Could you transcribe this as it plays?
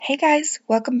Hey guys,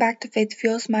 welcome back to Faith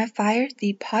Fuels My Fire,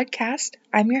 the podcast.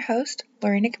 I'm your host,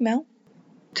 Lorena Camille.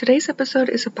 Today's episode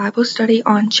is a Bible study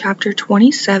on chapter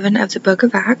 27 of the book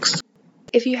of Acts.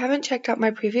 If you haven't checked out my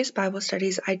previous Bible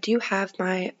studies, I do have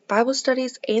my Bible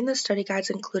studies and the study guides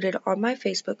included on my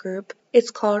Facebook group. It's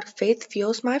called Faith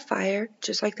Fuels My Fire,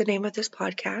 just like the name of this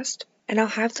podcast. And I'll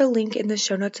have the link in the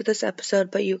show notes of this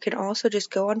episode, but you can also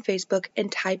just go on Facebook and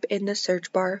type in the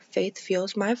search bar, Faith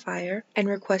Fuels My Fire, and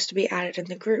request to be added in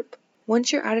the group.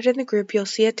 Once you're added in the group, you'll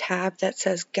see a tab that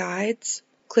says Guides.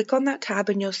 Click on that tab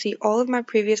and you'll see all of my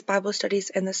previous Bible studies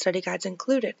and the study guides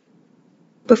included.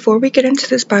 Before we get into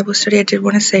this Bible study, I did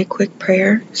want to say a quick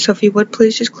prayer, so if you would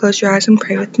please just close your eyes and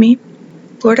pray with me.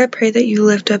 Lord, I pray that you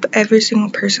lift up every single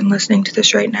person listening to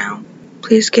this right now.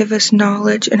 Please give us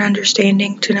knowledge and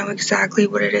understanding to know exactly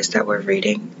what it is that we're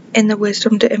reading, and the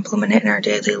wisdom to implement it in our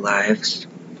daily lives.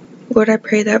 Lord, I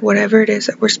pray that whatever it is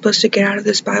that we're supposed to get out of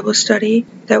this Bible study,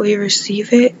 that we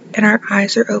receive it and our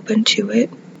eyes are open to it.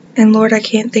 And Lord, I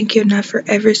can't thank you enough for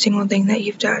every single thing that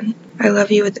you've done. I love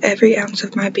you with every ounce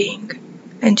of my being.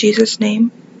 In Jesus'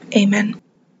 name, amen.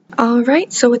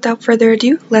 Alright, so without further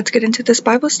ado, let's get into this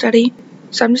Bible study.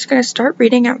 So I'm just going to start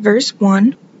reading at verse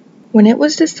 1. When it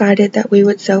was decided that we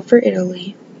would sail for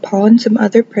Italy, Paul and some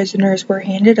other prisoners were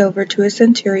handed over to a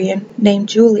centurion named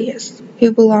Julius,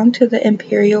 who belonged to the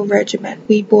imperial regiment.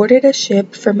 We boarded a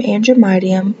ship from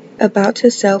Andromedium, about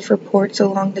to sail for ports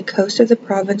along the coast of the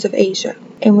province of Asia,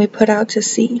 and we put out to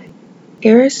sea.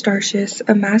 Aristarchus,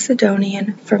 a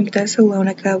Macedonian from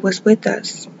Thessalonica, was with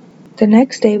us. The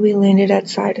next day we landed at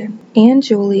Sidon, and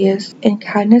Julius, in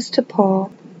kindness to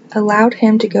Paul, allowed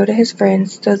him to go to his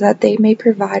friends so that they may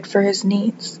provide for his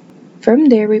needs. From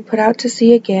there we put out to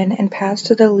sea again and passed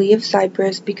to the lee of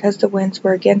Cyprus because the winds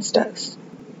were against us.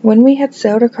 When we had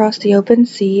sailed across the open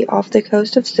sea off the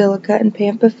coast of Cilicia and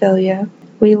Pamphylia,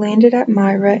 we landed at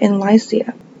Myra in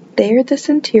Lycia. There the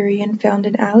centurion found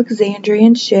an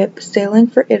Alexandrian ship sailing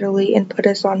for Italy and put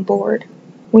us on board.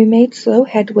 We made slow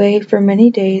headway for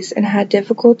many days and had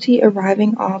difficulty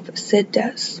arriving off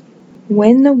Cnidus.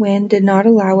 When the wind did not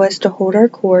allow us to hold our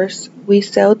course, we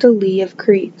sailed the lee of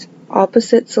Crete,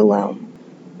 opposite Salome.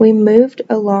 We moved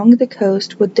along the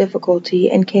coast with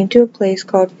difficulty and came to a place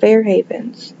called Fair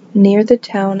Havens, near the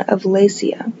town of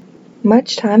Lasea.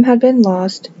 Much time had been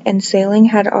lost, and sailing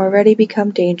had already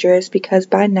become dangerous because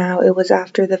by now it was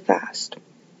after the fast.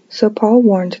 So Paul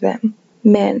warned them,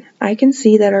 "Men, I can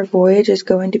see that our voyage is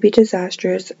going to be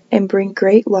disastrous and bring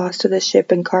great loss to the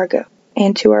ship and cargo,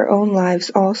 and to our own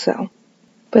lives also."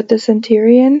 But the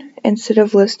centurion, instead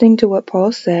of listening to what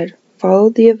Paul said,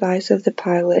 followed the advice of the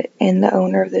pilot and the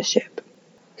owner of the ship.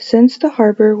 Since the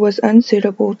harbor was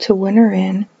unsuitable to winter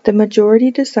in, the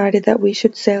majority decided that we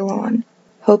should sail on,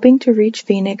 hoping to reach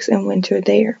Phoenix and winter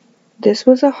there. This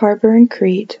was a harbor in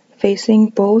Crete, facing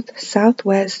both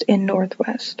southwest and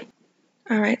northwest.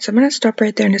 Alright, so I'm going to stop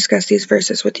right there and discuss these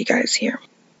verses with you guys here.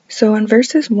 So in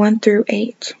verses 1 through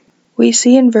 8, we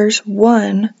see in verse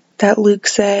 1 that Luke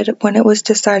said when it was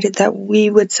decided that we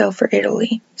would sail for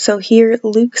Italy. So here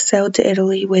Luke sailed to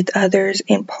Italy with others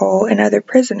and Paul and other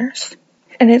prisoners.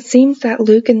 And it seems that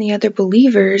Luke and the other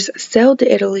believers sailed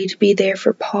to Italy to be there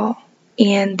for Paul.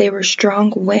 And there were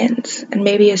strong winds and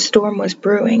maybe a storm was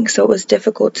brewing, so it was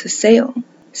difficult to sail.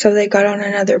 So they got on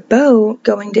another boat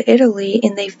going to Italy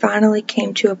and they finally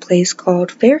came to a place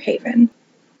called Fairhaven.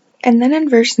 And then in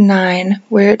verse 9,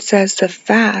 where it says the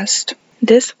fast,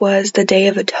 this was the Day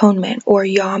of Atonement, or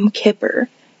Yom Kippur,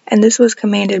 and this was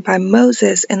commanded by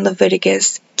Moses in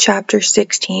Leviticus chapter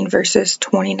 16, verses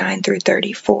 29 through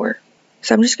 34.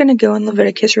 So I'm just going to go in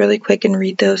Leviticus really quick and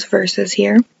read those verses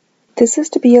here. This is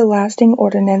to be a lasting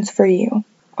ordinance for you.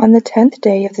 On the 10th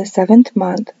day of the 7th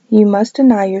month, you must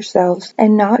deny yourselves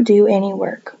and not do any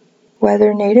work,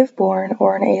 whether native born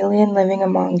or an alien living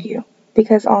among you,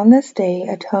 because on this day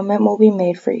atonement will be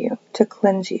made for you, to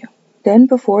cleanse you. Then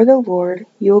before the Lord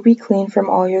you will be clean from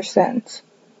all your sins.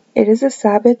 It is a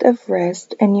Sabbath of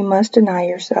rest, and you must deny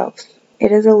yourselves.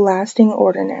 It is a lasting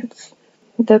ordinance.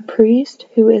 The priest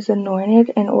who is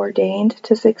anointed and ordained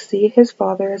to succeed his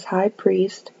father as high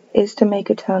priest is to make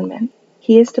atonement.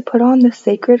 He is to put on the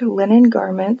sacred linen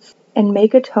garments and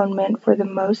make atonement for the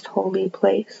most holy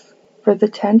place, for the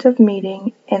tent of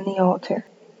meeting and the altar,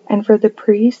 and for the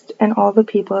priest and all the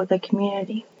people of the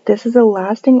community. This is a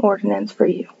lasting ordinance for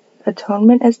you.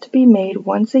 Atonement is to be made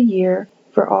once a year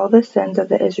for all the sins of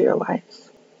the Israelites.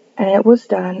 And it was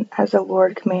done as the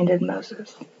Lord commanded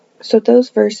Moses. So those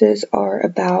verses are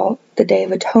about the Day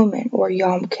of Atonement, or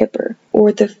Yom Kippur,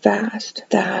 or the fast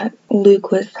that Luke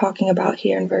was talking about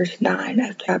here in verse 9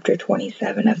 of chapter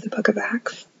 27 of the book of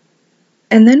Acts.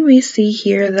 And then we see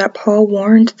here that Paul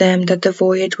warned them that the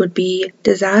voyage would be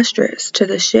disastrous to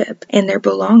the ship and their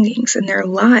belongings and their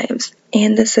lives.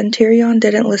 And the centurion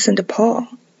didn't listen to Paul,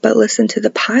 but listened to the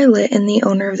pilot and the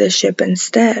owner of the ship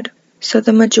instead. So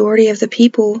the majority of the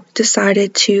people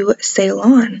decided to sail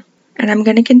on. And I'm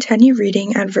going to continue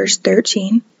reading at verse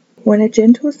 13. When a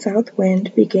gentle south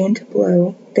wind began to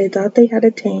blow, they thought they had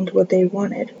attained what they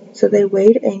wanted. So they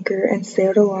weighed anchor and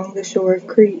sailed along the shore of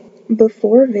Crete.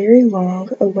 Before very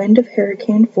long, a wind of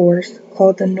hurricane force,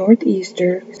 called the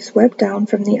northeaster, swept down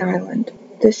from the island.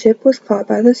 The ship was caught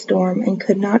by the storm and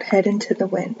could not head into the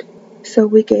wind. So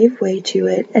we gave way to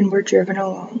it and were driven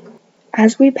along.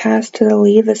 As we passed to the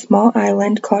lee of a small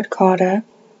island called Cauda,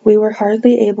 we were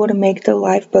hardly able to make the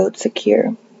lifeboat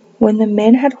secure. When the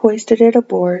men had hoisted it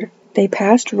aboard, they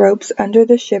passed ropes under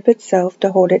the ship itself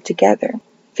to hold it together.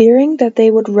 Fearing that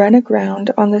they would run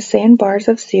aground on the sandbars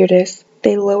of Syrtis,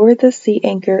 they lowered the sea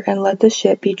anchor and let the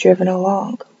ship be driven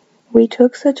along. We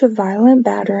took such a violent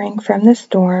battering from the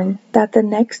storm that the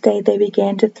next day they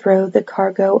began to throw the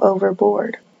cargo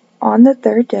overboard. On the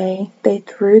third day, they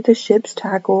threw the ship's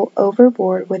tackle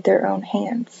overboard with their own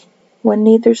hands. When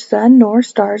neither sun nor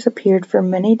stars appeared for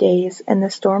many days and the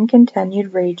storm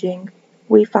continued raging,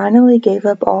 we finally gave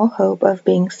up all hope of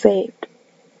being saved.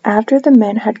 After the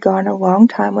men had gone a long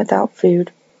time without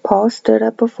food, Paul stood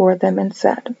up before them and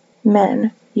said,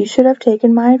 "Men, you should have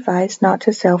taken my advice not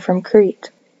to sail from Crete.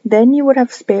 Then you would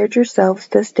have spared yourselves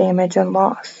this damage and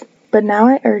loss. But now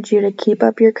I urge you to keep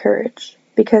up your courage,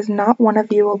 because not one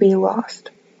of you will be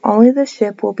lost. Only the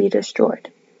ship will be destroyed."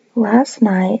 Last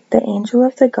night, the angel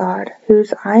of the God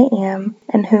whose I am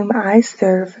and whom I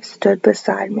serve stood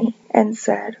beside me and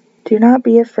said, "Do not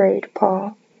be afraid,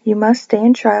 Paul. You must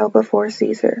stand trial before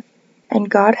Caesar, and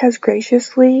God has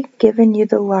graciously given you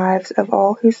the lives of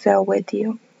all who sail with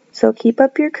you. So keep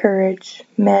up your courage,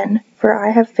 men, for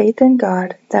I have faith in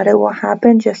God that it will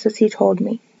happen just as he told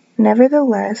me.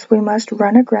 Nevertheless, we must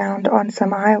run aground on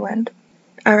some island."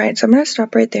 Alright, so I'm going to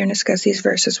stop right there and discuss these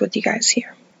verses with you guys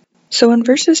here. So in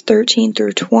verses 13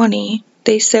 through 20,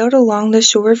 they sailed along the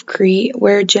shore of Crete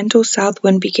where a gentle south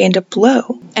wind began to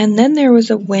blow. And then there was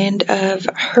a wind of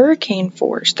hurricane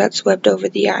force that swept over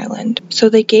the island. So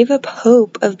they gave up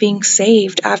hope of being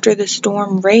saved after the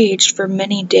storm raged for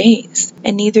many days,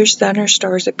 and neither sun or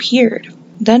stars appeared.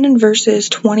 Then in verses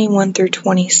 21 through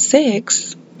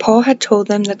 26, Paul had told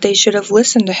them that they should have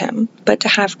listened to him, but to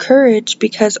have courage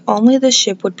because only the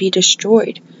ship would be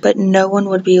destroyed, but no one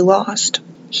would be lost.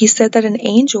 He said that an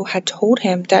angel had told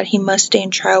him that he must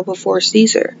stand trial before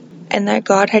Caesar, and that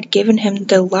God had given him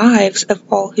the lives of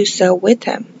all who sail with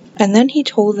him. And then he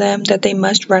told them that they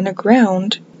must run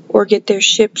aground or get their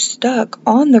ship stuck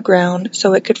on the ground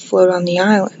so it could float on the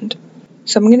island.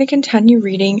 So I'm going to continue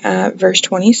reading at verse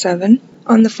 27.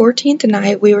 On the 14th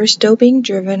night, we were still being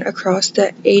driven across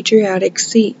the Adriatic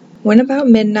Sea. When about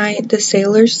midnight, the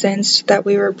sailors sensed that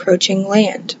we were approaching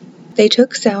land. They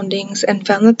took soundings and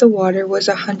found that the water was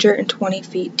 120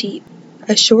 feet deep.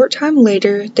 A short time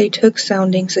later, they took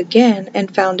soundings again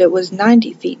and found it was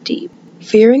 90 feet deep.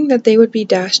 Fearing that they would be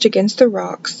dashed against the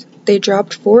rocks, they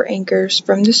dropped 4 anchors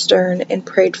from the stern and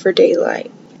prayed for daylight.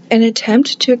 In an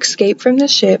attempt to escape from the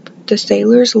ship, the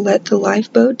sailors let the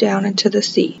lifeboat down into the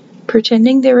sea,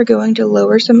 pretending they were going to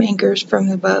lower some anchors from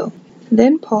the bow.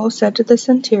 Then Paul said to the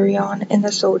centurion and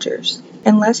the soldiers,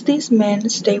 "Unless these men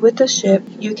stay with the ship,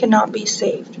 you cannot be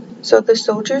saved." So the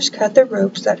soldiers cut the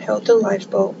ropes that held the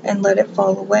lifeboat and let it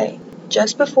fall away.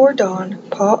 Just before dawn,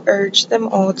 Paul urged them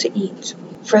all to eat.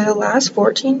 For the last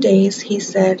 14 days, he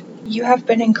said, "You have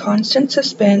been in constant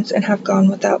suspense and have gone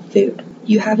without food.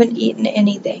 You haven't eaten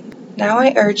anything. Now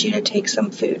I urge you to take some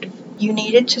food. You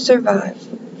need it to survive.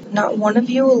 Not one of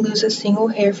you will lose a single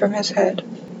hair from his head."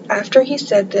 After he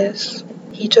said this,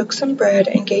 he took some bread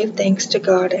and gave thanks to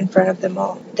God in front of them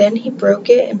all. Then he broke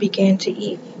it and began to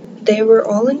eat. They were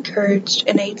all encouraged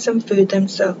and ate some food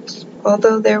themselves,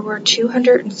 although there were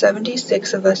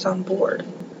 276 of us on board.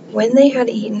 When they had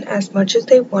eaten as much as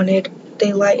they wanted,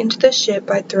 they lightened the ship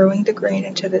by throwing the grain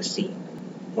into the sea.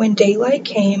 When daylight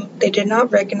came, they did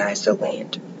not recognize the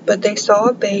land, but they saw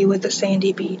a bay with a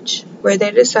sandy beach, where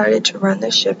they decided to run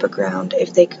the ship aground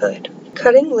if they could.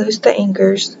 Cutting loose the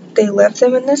anchors, they left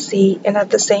them in the sea and at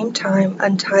the same time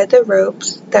untied the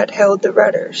ropes that held the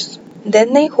rudders.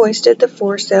 Then they hoisted the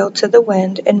foresail to the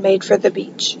wind and made for the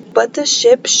beach. But the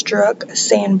ship struck a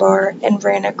sandbar and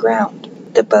ran aground.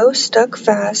 The bow stuck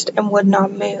fast and would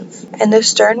not move, and the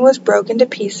stern was broken to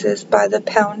pieces by the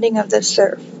pounding of the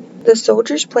surf. The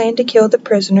soldiers planned to kill the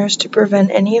prisoners to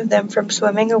prevent any of them from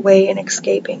swimming away and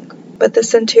escaping. But the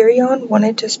centurion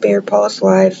wanted to spare Paul's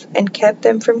life and kept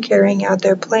them from carrying out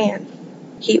their plan.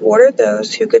 He ordered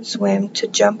those who could swim to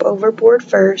jump overboard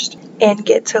first and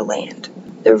get to land.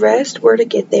 The rest were to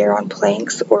get there on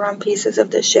planks or on pieces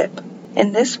of the ship.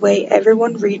 In this way,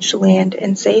 everyone reached land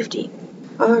in safety.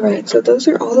 Alright, so those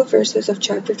are all the verses of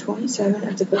chapter 27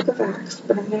 of the book of Acts,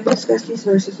 but I'm going to discuss these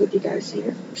verses with you guys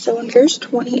here. So in verse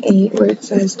 28, where it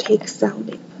says, take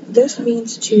sounding, this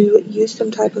means to use some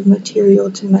type of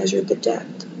material to measure the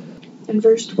depth. In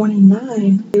verse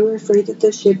 29, they were afraid that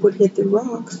the ship would hit the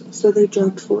rocks, so they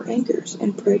dropped 4 anchors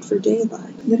and prayed for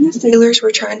daylight. Then the sailors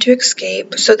were trying to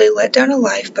escape, so they let down a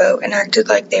lifeboat and acted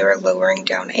like they were lowering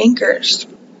down anchors.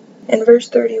 In verse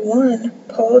 31,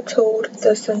 Paul told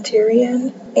the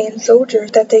centurion and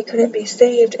soldiers that they couldn't be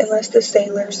saved unless the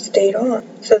sailors stayed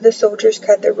on, so the soldiers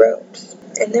cut the ropes.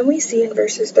 And then we see in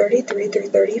verses 33 through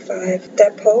 35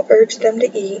 that Paul urged them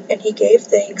to eat, and he gave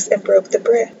thanks and broke the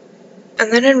bread.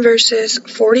 And then in verses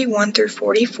 41 through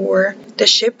 44, the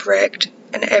ship wrecked,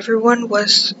 and everyone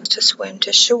was to swim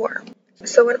to shore.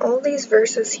 So in all these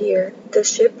verses here, the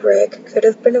shipwreck could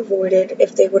have been avoided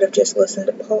if they would have just listened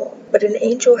to Paul. But an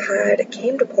angel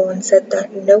came to Paul and said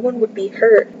that no one would be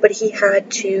hurt, but he had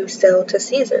to sail to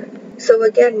Caesar. So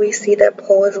again, we see that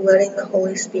Paul is letting the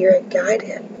Holy Spirit guide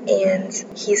him, and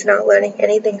he's not letting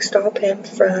anything stop him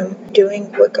from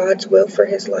doing what God's will for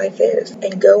his life is,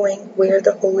 and going where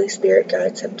the Holy Spirit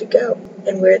guides him to go,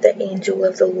 and where the angel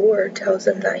of the Lord tells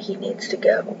him that he needs to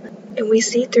go. And we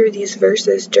see through these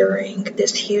verses during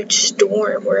this huge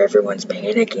storm where everyone's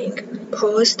panicking,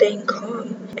 Paul is staying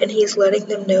calm, and he's letting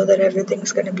them know that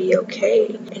everything's going to be okay,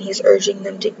 and he's urging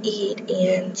them to eat,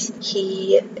 and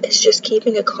he is just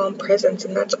keeping a calm presence,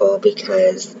 and that's all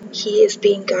because he is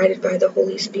being guided by the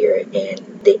Holy Spirit,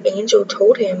 and the angel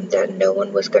told him that no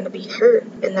one was going to be hurt,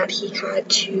 and that he had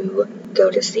to go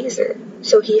to Caesar.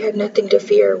 So he had nothing to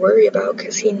fear or worry about,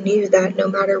 because he knew that no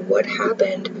matter what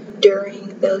happened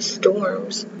during those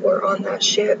storms or on that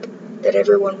ship, that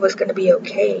everyone was going to be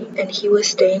okay, and he was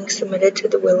staying submitted to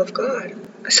the will of God.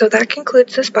 So that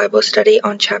concludes this Bible study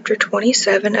on chapter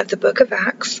 27 of the book of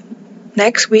Acts.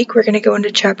 Next week, we're going to go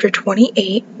into chapter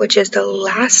 28, which is the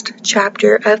last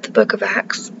chapter of the book of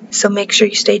Acts. So make sure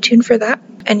you stay tuned for that.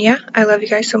 And yeah, I love you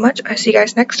guys so much. I'll see you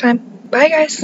guys next time. Bye, guys.